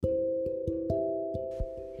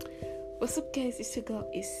What's up, guys? It's your girl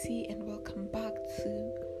AC, and welcome back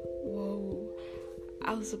to. Whoa,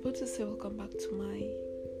 I was about to say welcome back to my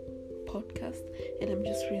podcast, and I'm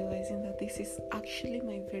just realizing that this is actually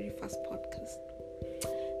my very first podcast.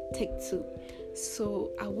 Take two.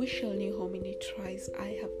 So I wish I knew how many tries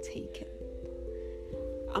I have taken.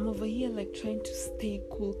 I'm over here like trying to stay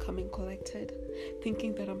cool, calm, and collected,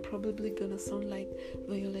 thinking that I'm probably gonna sound like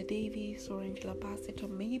Viola Davis or Angela Bassett or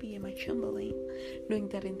maybe Emma Chamberlain, knowing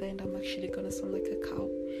that in the end I'm actually gonna sound like a cow.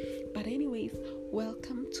 But anyways,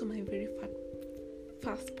 welcome to my very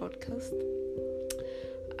first podcast.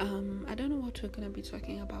 I don't know what we're gonna be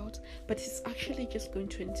talking about, but it's actually just going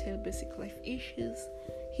to entail basic life issues,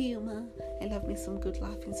 humor. I love me some good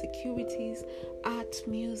life insecurities, art,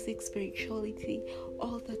 music, spirituality,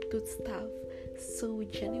 all that good stuff. So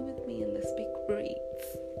journey with me and let's be great.